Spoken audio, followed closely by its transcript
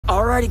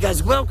Alrighty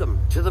guys, welcome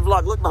to the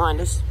vlog. Look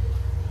behind us.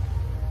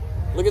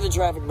 Look at the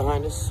traffic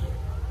behind us.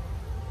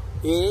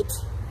 It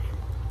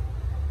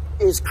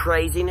is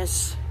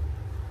craziness.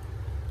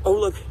 Oh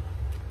look,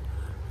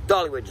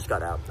 Dollywood just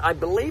got out. I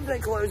believe they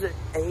close at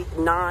 8,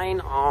 9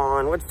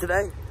 on, what's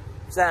today?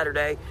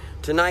 Saturday.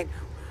 Tonight.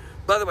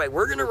 By the way,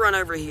 we're gonna run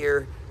over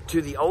here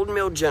to the Old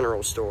Mill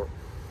General Store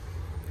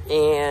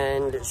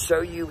and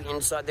show you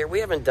inside there. We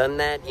haven't done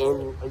that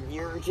in a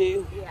year or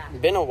two. Yeah.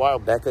 Been a while.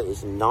 Becca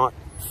is not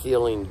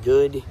feeling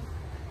good.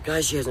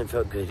 Guys, she hasn't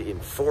felt good in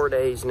 4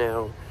 days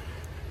now.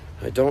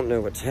 I don't know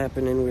what's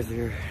happening with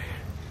her.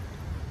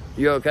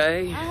 You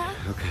okay?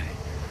 Uh-huh. Okay.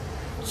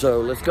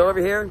 So let's go over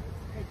here.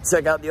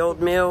 Check out the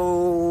Old Mill.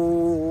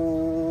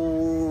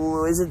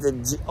 Is it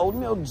the Old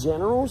Mill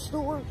General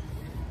Store?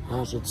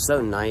 Gosh, it's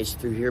so nice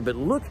through here. But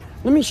look,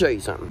 let me show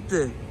you something.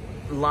 The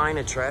line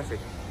of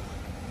traffic.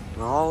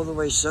 All the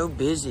way so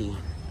busy.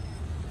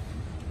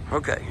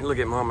 Okay, look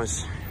at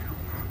Mama's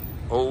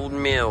Old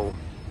Mill.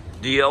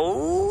 The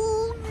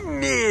Old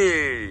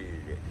Mill.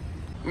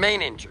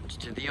 Main entrance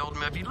to the Old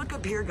Mill. If you look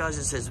up here, guys,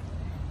 it says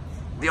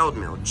the Old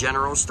Mill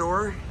General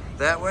Store.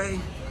 That way.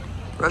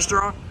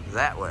 Restaurant.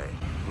 That way.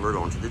 We're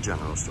going to the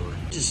General Store.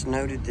 Just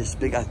noted this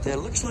big out there.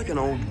 Looks like an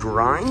old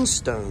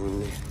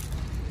grindstone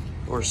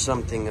or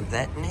something of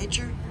that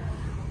nature.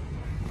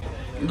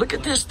 Look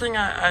at this thing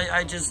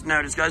I just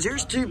noticed, guys.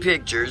 Here's 2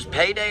 pictures.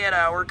 Payday at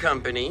our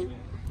company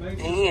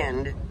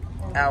and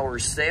our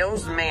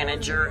sales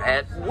manager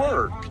at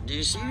work. Do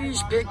you see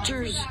these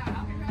pictures?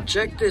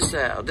 Check this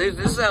out. This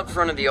is out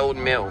front of the Old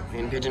Mill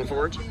in Pigeon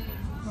Forge.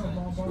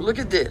 Look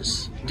at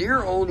this.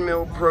 Dear Old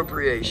Mill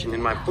Appropriation,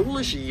 in my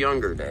foolish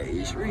younger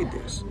days. Read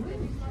this.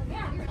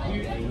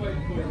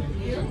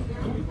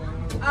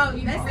 Oh,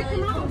 you guys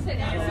come on.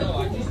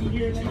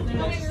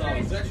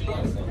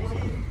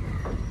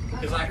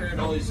 Because I heard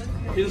all his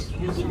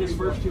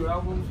first 2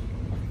 albums.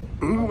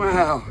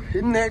 Wow,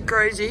 isn't that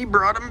crazy? He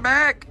brought them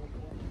back.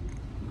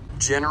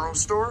 General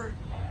Store.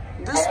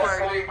 This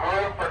way.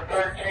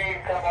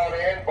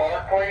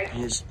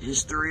 His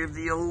history of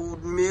the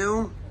Old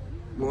Mill.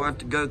 We'll have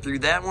to go through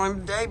that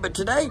one day. But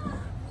today,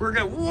 we're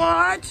going,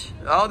 what?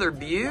 Oh, they're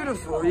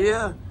beautiful,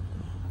 yeah.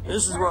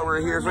 This is what we're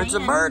here for. It's a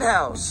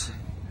birdhouse.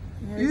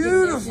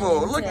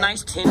 Beautiful. Look,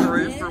 nice tin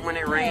roof for when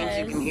it rains,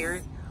 you can hear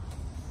it.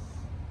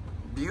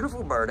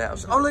 Beautiful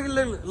birdhouse. Oh, look,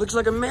 looks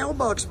like a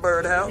mailbox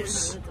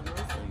birdhouse.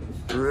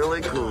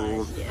 Really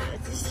cool.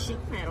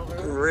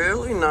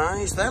 Really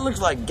nice. That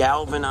looks like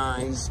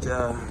galvanized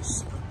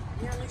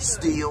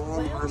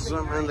steel or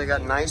something. They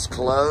got nice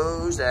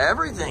clothes,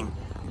 everything.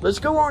 Let's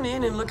go on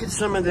in and look at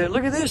some of their,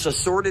 look at this,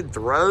 assorted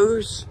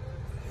throws.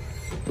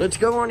 Let's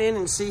go on in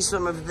and see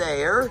some of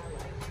their,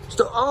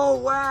 oh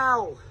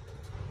wow.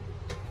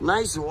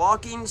 Nice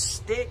walking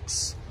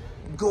sticks,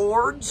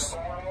 gourds.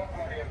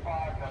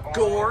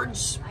 Gourd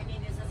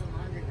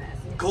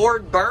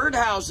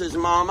birdhouses,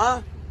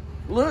 Mama.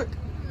 Look,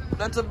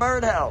 that's a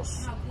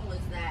birdhouse. How cool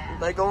is that?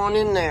 They go on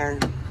in there.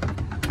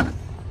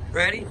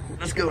 Ready?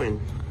 Let's go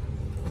in.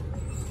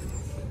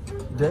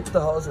 Deck the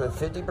halls with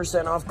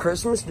 50% off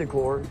Christmas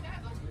decor.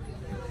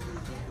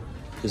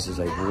 This is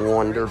a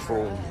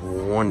wonderful,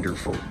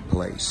 wonderful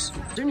place.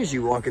 As soon as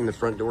you walk in the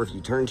front door, if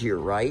you turn to your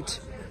right,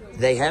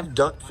 they have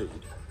duck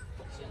food.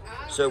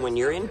 So when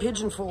you're in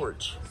Pigeon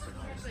Forge,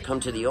 come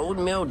to the Old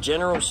Mill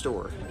General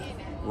Store,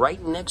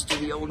 right next to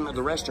the Old Mill,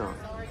 the restaurant.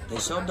 They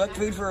sell duck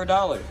food for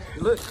 $1.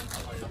 Look,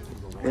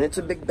 and it's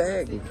a big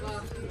bag.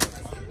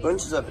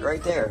 Bunches of it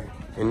right there.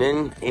 And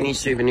then any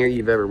souvenir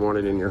you've ever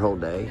wanted in your whole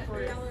day.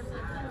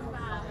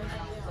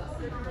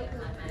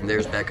 And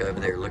there's Becca over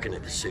there looking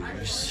at the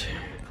souvenirs.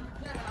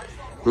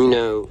 You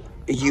know,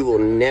 you will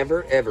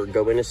never ever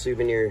go in a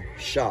souvenir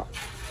shop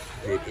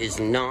that is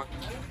not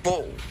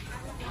full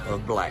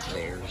of black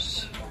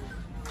bears.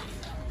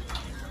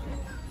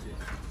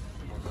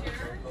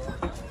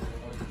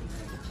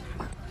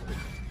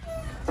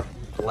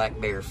 Black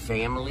bear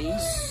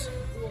families,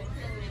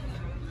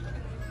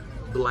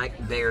 black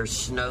bear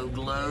snow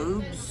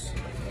globes,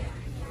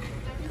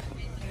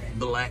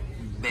 black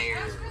bear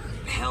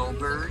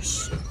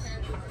helpers,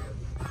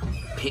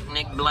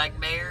 picnic black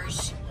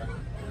bears,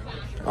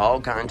 all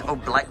kinds. Oh,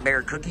 black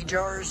bear cookie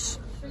jars,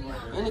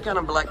 any kind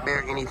of black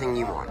bear, anything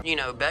you want. You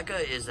know,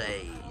 Becca is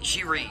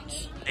she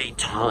reads a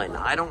ton.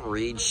 I don't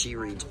read, she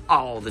reads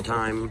all the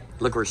time.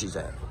 Look where she's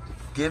at.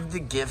 Give the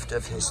gift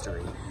of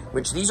history,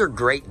 which these are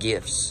great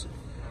gifts.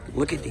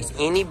 Look at these.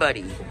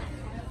 Anybody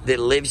that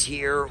lives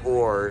here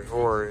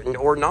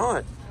or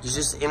not is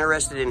just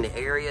interested in the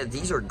area,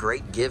 these are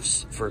great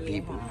gifts for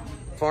people.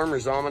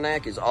 Farmer's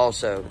Almanac is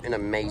also an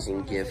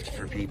amazing gift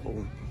for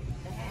people.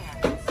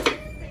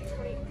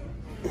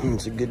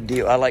 It's a good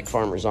deal. I like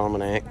Farmer's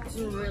Almanac. It's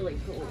really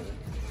cool.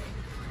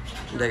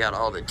 They got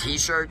all the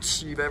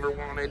t-shirts you've ever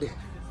wanted.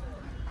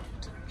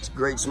 It's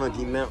Great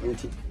Smoky Mountain.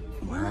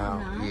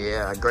 Wow.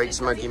 Yeah, Great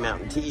Smoky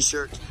Mountain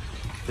t-shirt.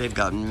 They've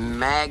got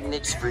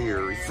magnets for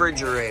your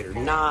refrigerator,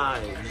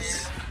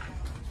 knives,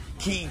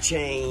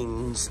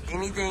 keychains,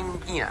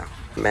 anything, you know.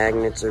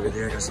 Magnets over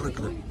there. Just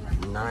look.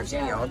 and knives.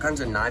 Yeah, all kinds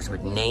of knives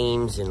with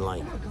names and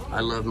like, I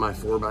love my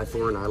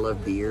 4x4 and I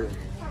love beer.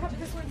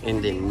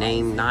 And then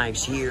name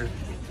knives here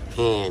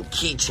and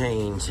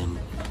keychains and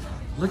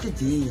look at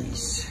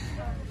these.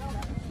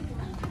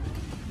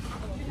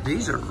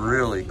 These are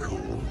really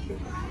cool.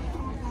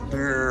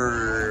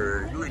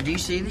 Do you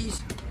see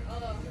these?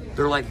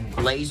 They're like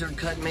laser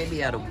cut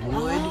maybe out of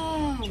wood.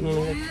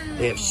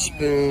 They have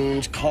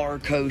spoons, car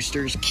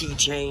coasters,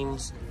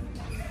 keychains.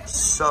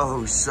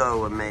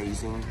 So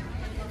amazing.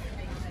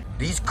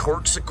 These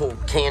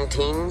Corksicle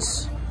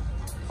canteens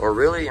are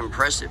really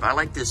impressive. I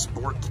like this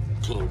sport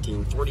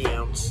canteen, 40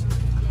 ounce,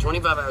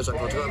 25 hours up,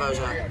 12 hours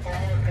out.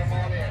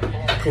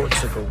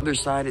 Corksicle. Other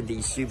side of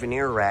these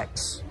souvenir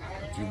racks,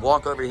 if you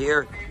walk over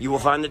here, you will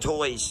find the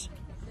toys.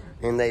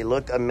 And they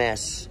look a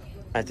mess.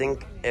 I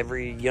think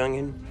every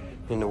youngin'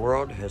 in the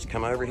world has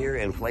come over here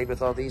and played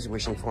with all these,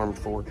 wishing for them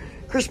for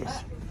Christmas.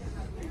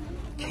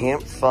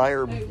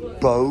 Campfire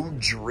bow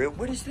drill.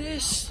 What is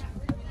this?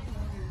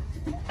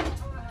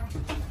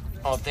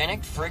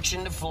 Authentic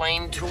friction to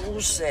flame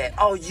tool set.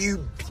 Oh,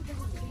 you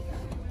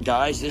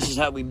guys, this is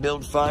how we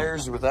build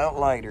fires without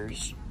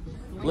lighters.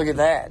 Look at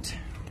that.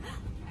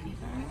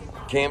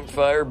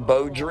 Campfire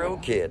bow drill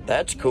kit.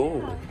 That's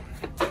cool.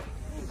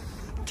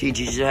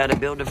 Teaches you how to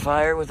build a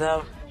fire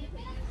without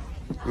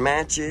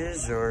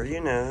matches or, you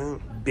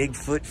know,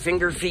 Bigfoot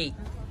finger feet.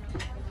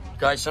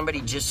 Guys, somebody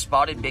just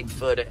spotted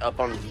Bigfoot up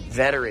on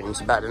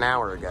Veterans about an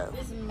hour ago.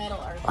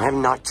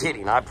 I'm not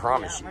kidding, I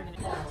promise you.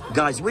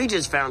 Guys, we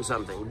just found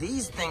something.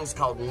 These things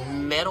called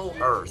Metal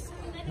Earth.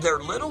 They're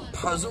little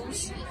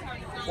puzzles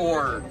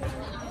or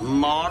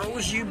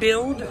models you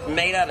build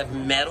made out of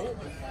metal.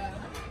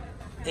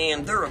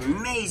 And they're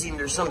amazing.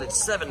 There's some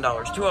that's $7,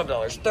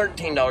 $12,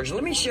 $13.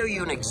 Let me show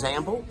you an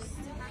example.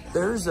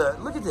 There's a,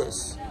 look at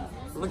this.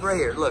 Look right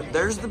here. Look,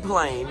 there's the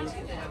plane.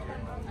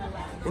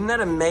 Isn't that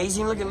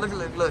amazing?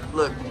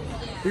 Look.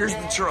 Here's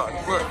the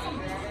truck. Look.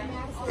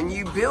 And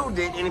you build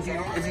it, and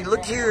if you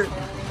look here,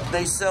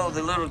 they sell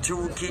the little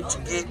tool kit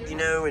you get, you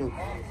know, and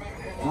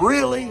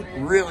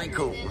really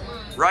cool.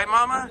 Right,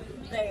 Mama?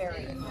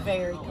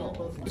 Very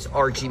cool. It's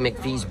Archie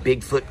McPhee's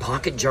Bigfoot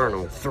Pocket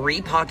Journal.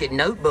 3 pocket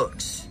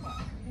notebooks.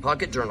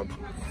 Pocket journal.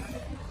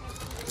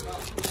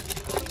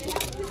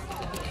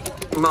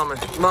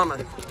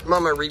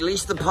 Mama,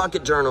 release the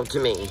pocket journal to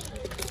me.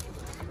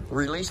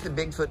 Release the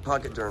Bigfoot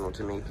pocket journal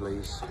to me,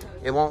 please.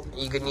 It won't,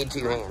 you could need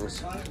 2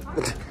 hands.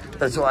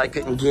 That's why I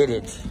couldn't get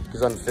it,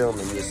 because I'm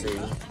filming, you see.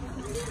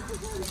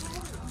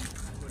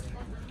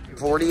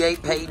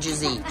 48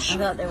 pages each. I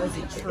thought there was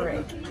a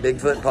trick.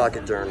 Bigfoot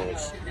pocket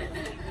journals.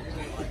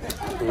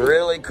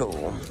 Really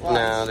cool.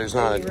 No, there's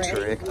not a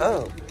trick.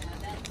 Oh,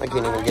 I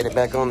can't even get it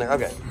back on there.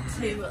 Okay.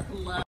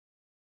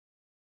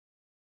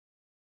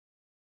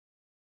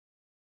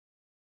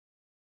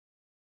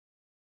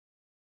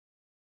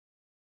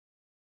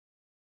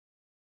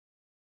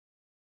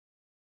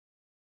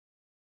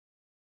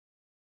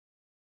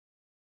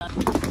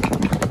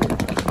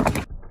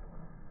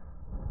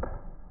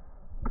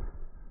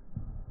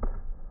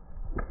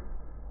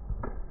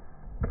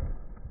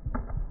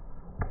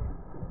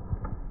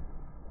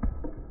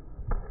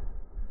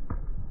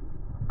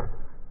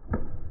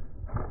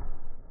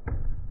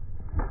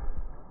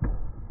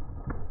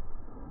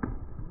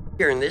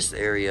 Here in this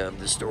area of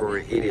the store,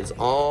 it is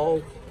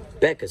all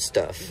Becca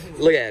stuff.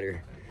 Look at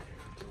her.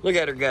 Look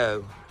at her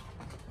go.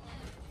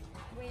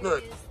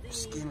 Look,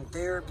 skin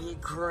therapy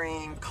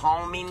cream,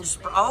 calming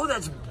spray. Oh,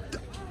 that's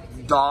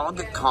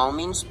dog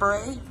calming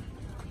spray.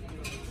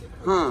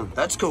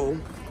 That's cool.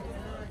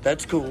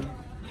 That's cool.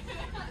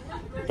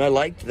 I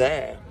like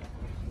that.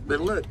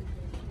 But look,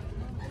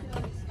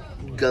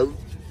 goat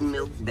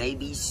milk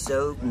baby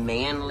soap,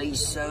 manly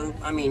soap.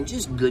 I mean,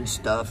 just good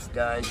stuff,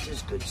 guys.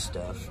 Just good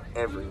stuff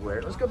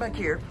everywhere. Let's go back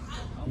here.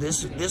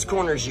 This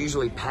corner is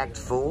usually packed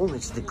full.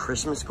 It's the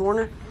Christmas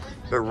corner.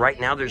 But right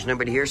now, there's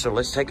nobody here, so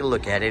let's take a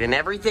look at it. And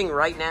everything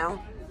right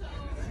now,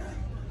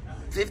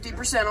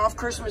 50% off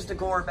Christmas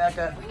decor,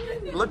 Becca.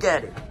 Look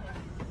at it.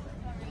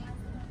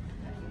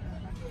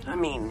 I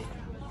mean,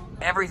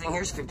 everything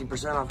here's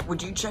 50% off.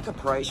 Would you check a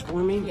price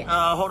for me? Yes.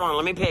 Hold on,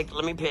 let me pick.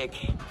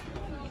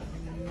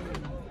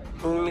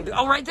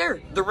 Oh, right there,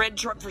 the red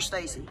truck for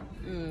Stacy.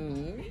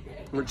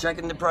 We're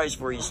checking the price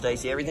for you,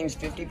 Stacy. Everything's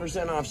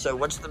 50% off. So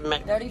what's the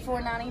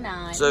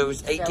 $34.99. So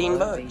it's 18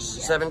 bucks,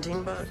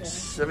 17 bucks,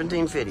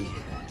 17.50,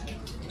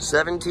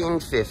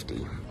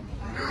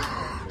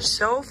 17.50.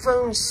 Cell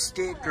phone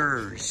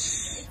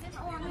stickers.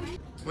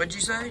 What'd you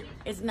say?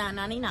 It's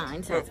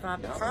 $9.99, so it's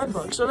 $5.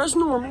 $5. So that's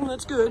normal.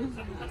 That's good.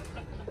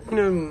 You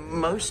know,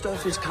 most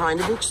stuff is kind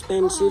of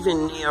expensive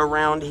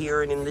around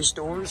here and in the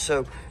stores,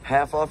 so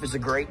half off is a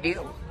great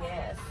deal.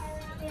 Yes.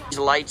 These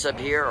lights up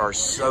here are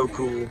so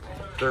cool.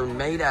 They're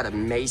made out of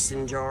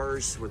mason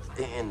jars,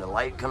 and the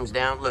light comes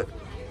down. Look.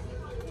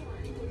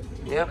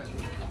 Yep.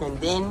 And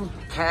then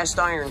cast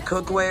iron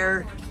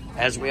cookware,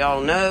 as we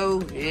all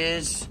know,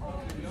 is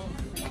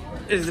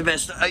the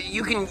best.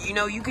 You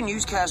can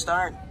use cast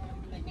iron.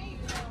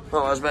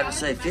 Well, I was about to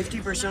say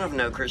 50% of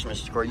no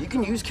Christmas decor. You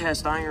can use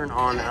cast iron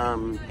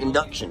on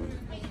induction.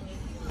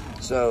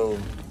 So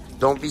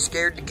don't be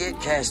scared to get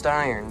cast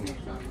iron.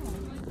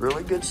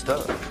 Really good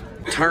stuff.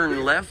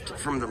 Turn left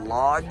from the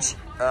lodge,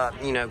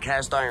 you know,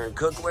 cast iron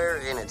cookware,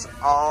 and it's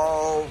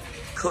all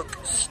cook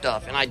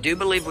stuff. And I do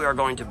believe we are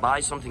going to buy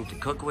something to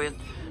cook with.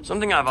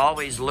 Something I've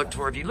always looked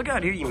for. If you look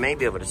out here, you may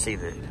be able to see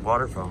the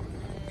waterfall.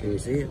 Can you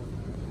see it?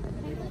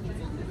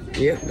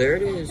 Yeah, there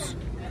it is.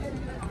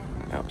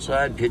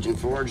 Outside Pigeon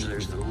Forge,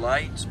 there's the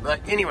lights.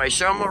 But anyway,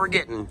 show them what we're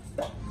getting.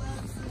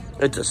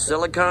 It's a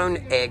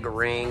silicone egg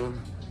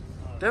ring.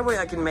 That way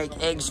I can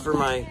make eggs for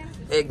my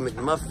egg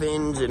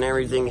McMuffins and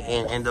everything,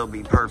 and they'll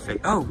be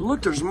perfect. Oh,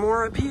 look, there's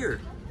more up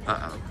here.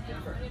 Uh-oh.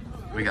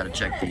 We gotta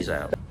check these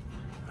out.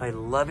 I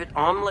love it.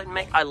 Omelet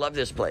make. I love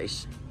this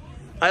place.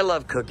 I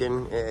love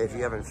cooking, if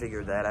you haven't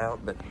figured that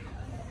out, but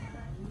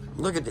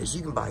look at this.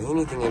 You can buy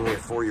anything in here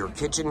for your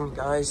kitchen,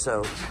 guys.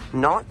 So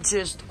not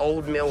just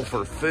Old Mill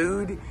for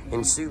food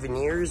and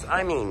souvenirs.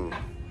 I mean,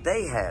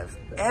 they have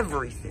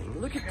everything.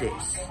 Look at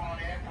this.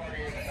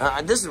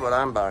 This is what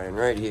I'm buying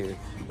right here.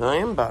 I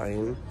am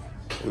buying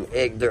an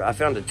egg there. I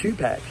found a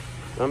 2-pack.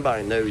 I'm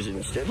buying those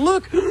instead.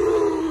 Look.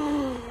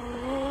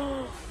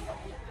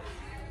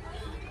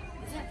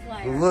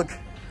 Look.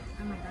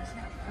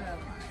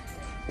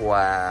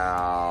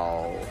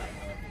 Wow.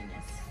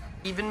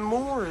 Even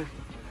more.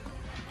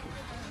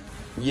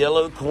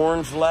 Yellow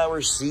corn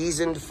flour,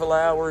 seasoned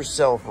flour,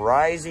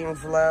 self-rising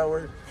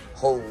flour,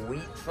 whole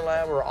wheat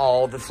flour,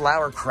 all the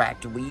flour,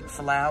 cracked wheat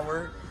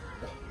flour.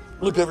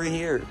 Look over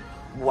here.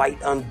 White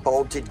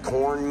unbolted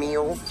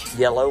cornmeal,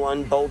 yellow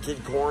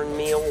unbolted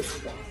cornmeal.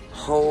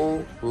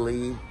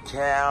 Holy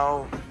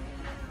cow.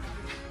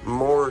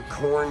 More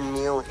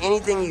cornmeal,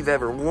 anything you've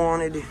ever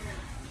wanted.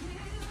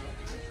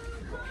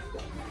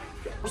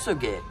 Also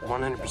get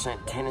 100%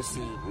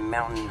 Tennessee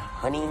Mountain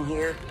honey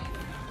here.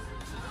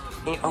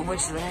 And, oh,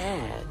 what's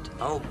that?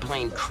 Oh,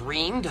 plain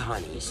creamed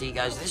honey. See,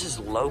 guys, this is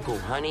local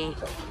honey.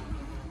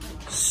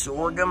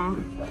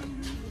 Sorghum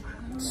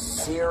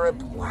syrup.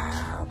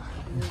 Wow.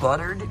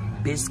 Buttered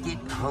biscuit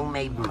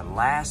homemade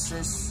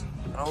molasses.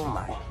 Oh,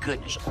 my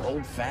goodness.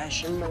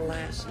 Old-fashioned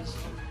molasses.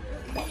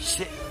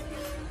 Shit.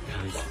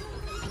 Guys,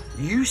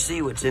 you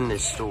see what's in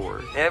this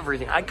store.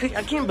 Everything. I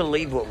can't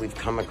believe what we've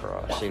come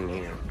across in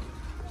here.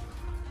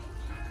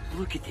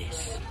 Look at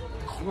this.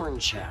 Corn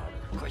chowder.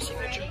 Of course,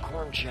 signature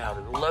corn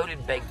chowder.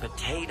 Loaded baked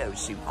potato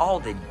soup. All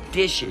the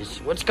dishes.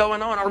 What's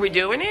going on? Are we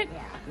doing it?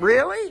 Yeah.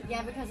 Really?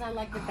 Yeah, because I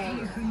like the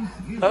bear.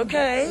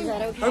 Okay. Is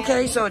that okay?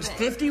 Okay, so it's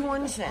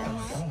 51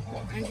 cents.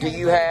 Do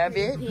you have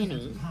it?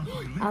 Penny.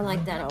 I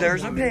like that.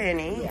 There's a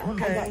penny. Yeah,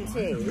 Okay. I got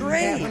 2.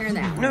 Great. That one or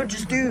that one? No,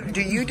 just do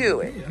you do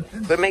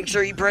it. But make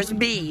sure you press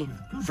B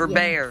for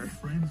bear.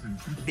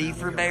 B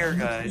for bear,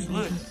 guys.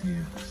 Look.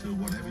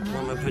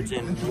 Mama puts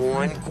in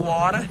 1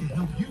 quarter,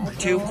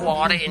 2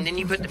 quarter, and then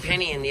you put the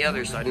penny in the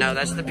other side. No,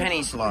 that's the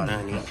penny slot,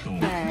 honey.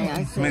 Okay,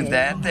 I see. Move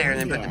that there, and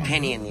then put the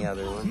penny in the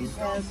other one.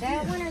 So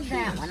that one or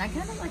that one? I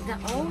kind of like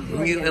the old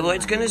one. Well,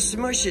 it's going to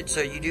smush it,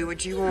 so you do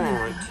what you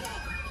want.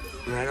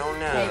 I don't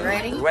know. Okay,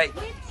 ready? Wait.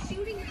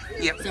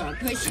 Yep. So I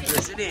push it.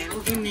 Push it in,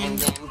 and then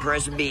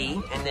press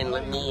B, and then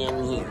let me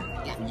in here.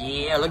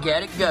 Yeah, look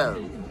at it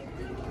go.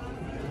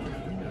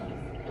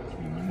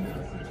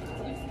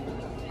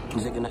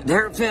 Is it gonna?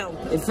 There it fell.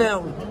 It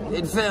fell.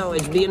 It fell.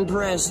 It's being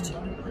pressed.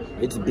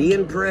 It's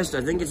being pressed.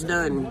 I think it's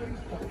done.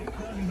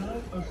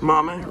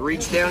 Mama,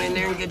 reach down in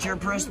there and get your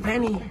pressed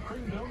penny.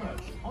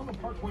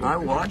 I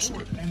watched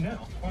it.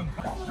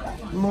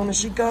 Mama,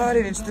 she got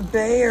it. It's the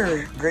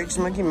bear. Great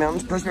Smoky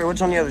Mountains pressed bear.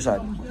 What's on the other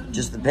side?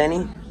 Just the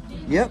penny?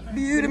 Yep,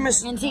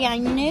 beautiful. And see, I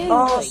knew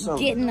Awesome.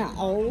 getting the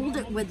old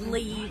would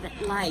leave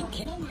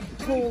like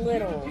cool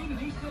little.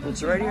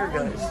 It's right here,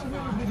 guys.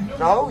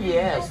 Oh,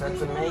 yes,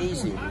 that's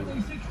amazing.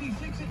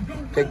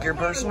 Pick your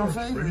personal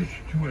favorite.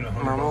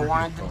 Mama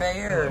wanted the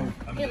bear.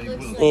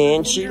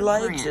 And she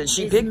likes it.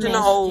 She picked an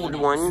old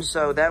one,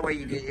 so that way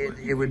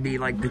it would be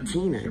like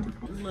patinaed.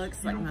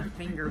 Looks like my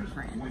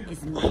fingerprint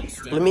is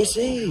mixed in. Let me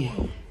see.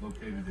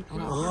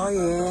 Oh,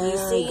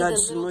 yeah. see Got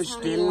the little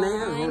smushed tiny in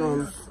there. Hold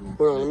on.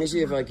 Hold on. Let me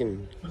see if I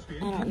can. I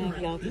don't know if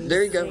y'all can.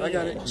 There you go. see I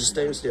got it. Just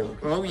stand still.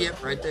 Oh,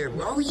 yep. Right there.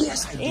 Oh,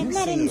 yes. I do Isn't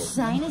that see it.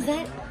 insane? Is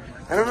that?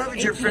 I don't know if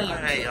it's your friend.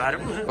 Hey, I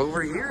don't know.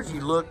 Over here, if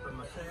you look,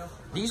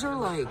 these are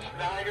like,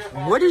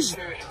 what is,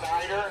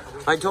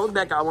 I told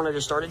Becca I wanted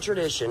to start a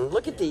tradition.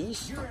 Look at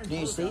these. Do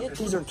you see it?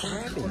 These are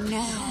cabins.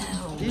 No.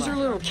 These are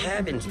little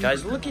cabins,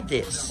 guys. Look at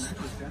this.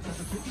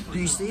 Do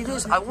you see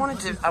this? I want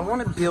to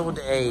build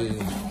a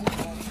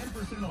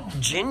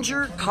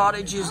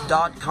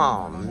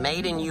gingercottages.com,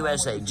 made in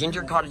USA,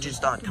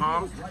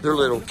 gingercottages.com. They're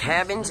little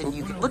cabins, and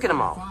you can, look at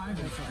them all.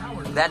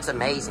 That's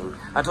amazing.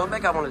 I told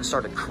Becca I wanted to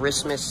start a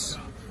Christmas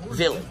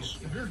village.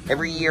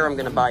 Every year I'm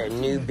going to buy a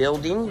new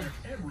building.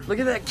 Look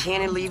at that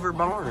cantilever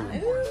barn.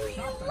 Ooh,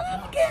 I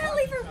love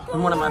cantilever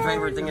barn. One of my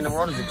favorite things in the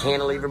world is a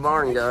cantilever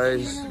barn,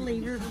 guys.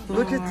 Cantilever barn.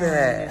 Look at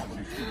that.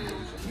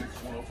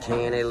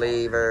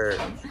 Cantilever.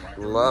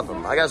 Love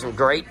them. I got some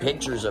great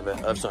pictures of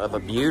a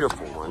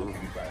beautiful one.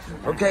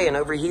 Okay, and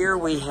over here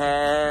we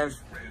have,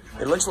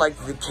 it looks like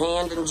the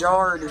canned and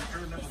jarred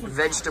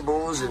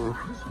vegetables and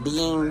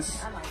beans.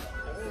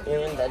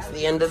 And that's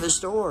the end of the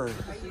store.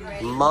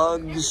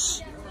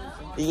 Mugs,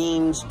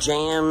 beans,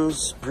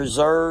 jams,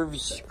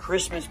 preserves,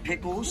 Christmas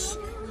pickles.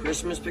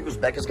 Christmas pickles.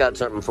 Becca's got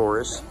something for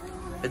us.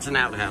 It's an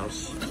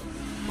outhouse.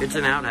 It's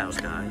an outhouse,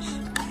 guys.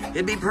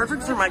 It'd be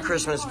perfect for my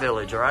Christmas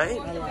village, right?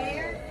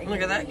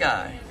 Look at that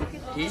guy.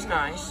 He's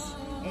nice.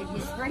 If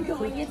you sprinkle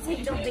when you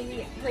tinkle,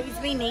 please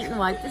be neat and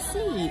wipe the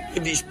seat.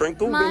 If you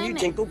sprinkle when you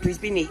tinkle, please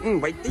be neat and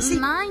wipe the seat.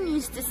 Mine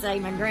used to say,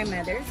 my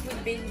grandmother's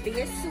would be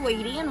a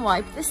sweetie and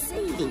wipe the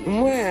seat.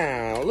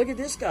 Wow, look at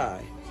this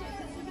guy.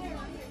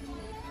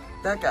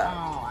 That guy.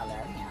 Oh, I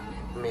love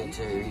him. Me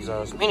too, he's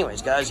awesome.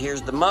 Anyways, guys,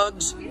 here's the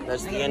mugs.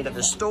 That's the end of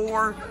the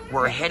store.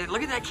 We're headed,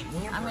 look at that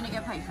camper. I'm gonna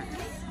go pay for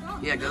this.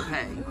 Yeah, go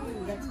pay.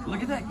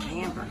 Look at that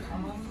camper.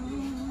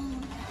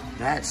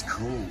 That's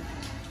cool.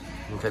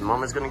 Okay,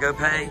 Mama's gonna go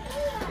pay,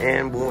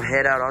 and we'll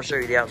head out. I'll show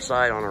you the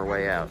outside on our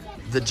way out.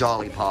 The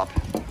Jolly Pop.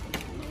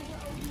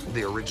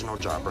 The original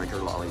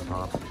Jawbreaker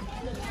lollipop.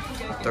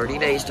 30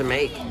 days to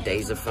make.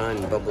 Days of fun.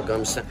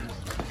 Bubblegum Santa.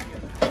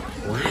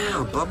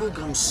 Wow,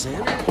 Bubblegum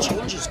Santa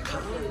changes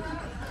color.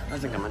 I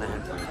think I'm gonna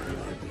have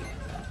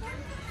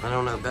to. I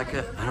don't know,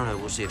 Becca. I don't know.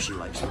 We'll see if she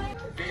likes them.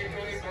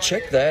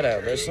 Check that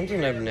out. That's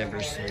something I've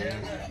never seen.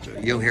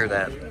 You'll hear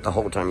that the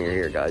whole time you're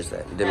here, guys.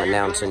 That them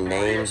announcing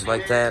names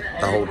like that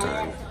the whole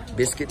time.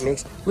 Biscuit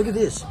mix. Look at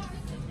this.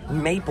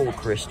 Maple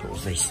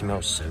crystals. They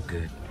smell so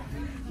good.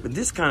 But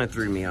this kind of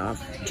threw me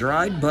off.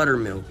 Dried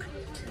buttermilk.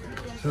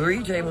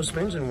 3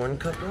 tablespoons in 1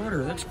 cup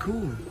water. That's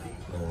cool.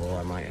 Oh,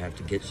 I might have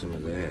to get some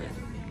of that.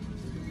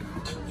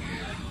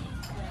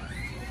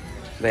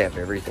 They have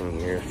everything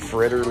here.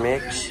 Fritter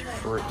mix.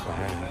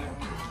 Wow.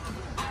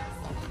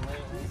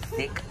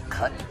 Thick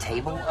cut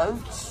table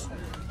oats.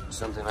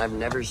 Something I've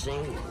never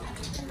seen.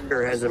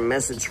 Here has a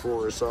message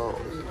for us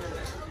all.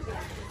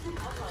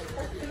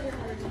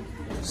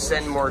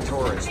 Send more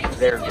tourists.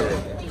 They're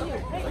good.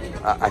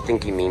 I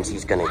think he means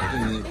he's gonna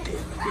eat.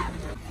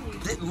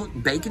 Look,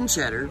 bacon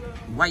cheddar,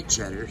 white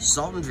cheddar,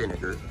 salt and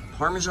vinegar,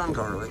 Parmesan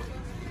garlic,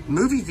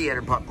 movie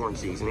theater popcorn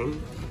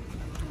seasoning,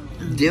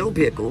 dill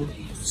pickle,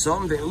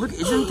 salt and vinegar. Look,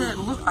 isn't that,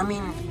 look, I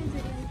mean,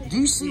 do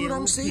you see what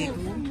I'm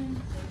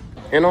seeing?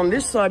 And on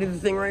this side of the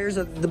thing right here is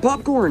the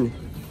popcorn.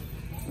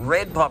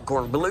 Red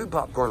popcorn, blue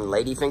popcorn,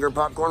 ladyfinger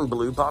popcorn,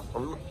 blue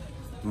popcorn,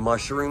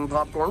 mushroom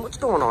popcorn. What's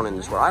going on in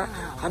this world?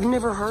 I've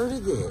never heard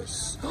of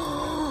this.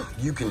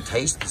 You can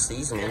taste the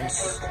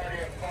seasonings.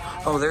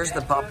 Oh, there's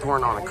the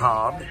popcorn on a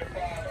cob.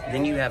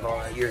 Then you have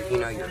all your, you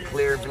know, your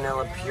clear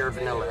vanilla, pure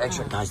vanilla,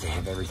 extra. Guys, they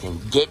have everything.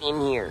 Get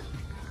in here.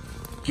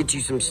 Get you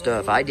some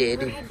stuff. I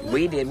did.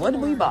 We did. What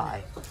did we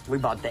buy? We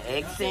bought the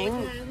egg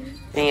thing.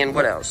 And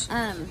what else?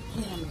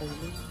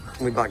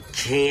 We bought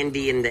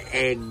candy and the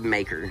egg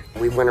maker.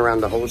 We went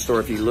around the whole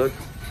store. If you look,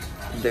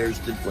 there's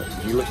the,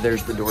 if you look,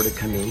 there's the door to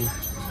come in.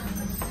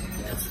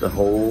 That's the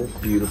whole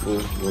beautiful,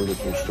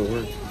 wonderful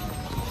store.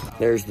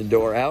 There's the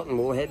door out, and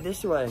we'll head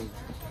this way.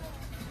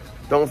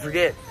 Don't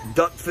forget,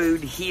 duck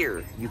food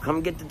here. You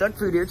come get the duck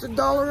food here. It's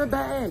 $1 a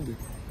bag.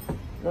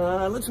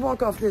 Let's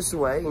walk off this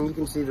way, and you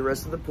can see the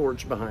rest of the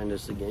porch behind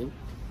us again.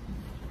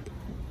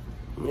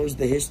 And there's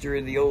the history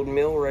of the old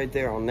mill right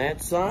there on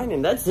that side,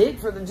 and that's it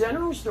for the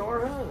general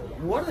store, huh?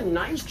 What a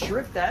nice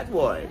trip that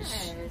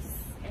was.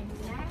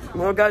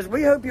 Well, guys,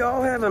 we hope you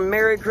all have a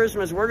Merry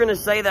Christmas. We're going to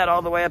say that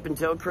all the way up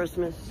until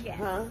Christmas. Yes,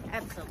 huh?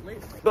 absolutely.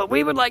 But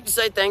we would like to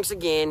say thanks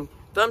again.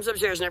 Thumbs up,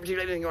 shares, never too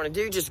late. Anything you want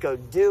to do, just go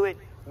do it.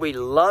 We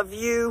love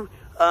you.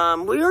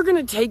 We are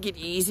going to take it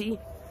easy.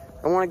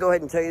 I want to go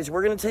ahead and tell you this.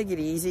 We're going to take it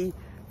easy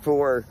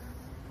for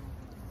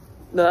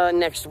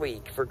next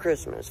week, for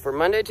Christmas. For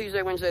Monday,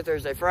 Tuesday, Wednesday,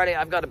 Thursday, Friday,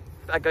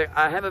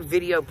 I have a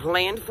video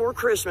planned for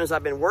Christmas.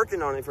 I've been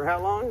working on it for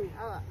how long?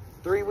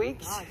 3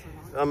 weeks?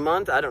 A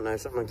month? I don't know,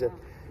 something like that.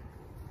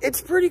 It's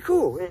pretty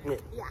cool, isn't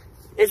it? Yeah.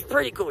 It's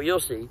pretty cool.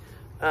 You'll see.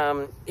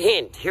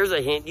 Hint. Here's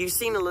a hint. You've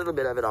seen a little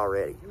bit of it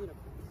already.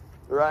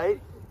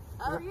 Right?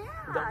 Oh,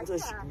 yeah.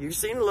 You've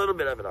seen a little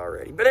bit of it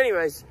already. But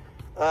anyways,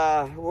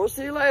 we'll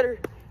see you later.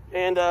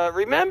 And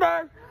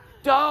remember,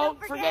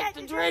 don't forget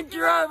to drink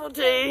your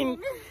Ovaltine.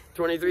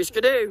 23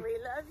 Skidoo. We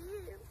love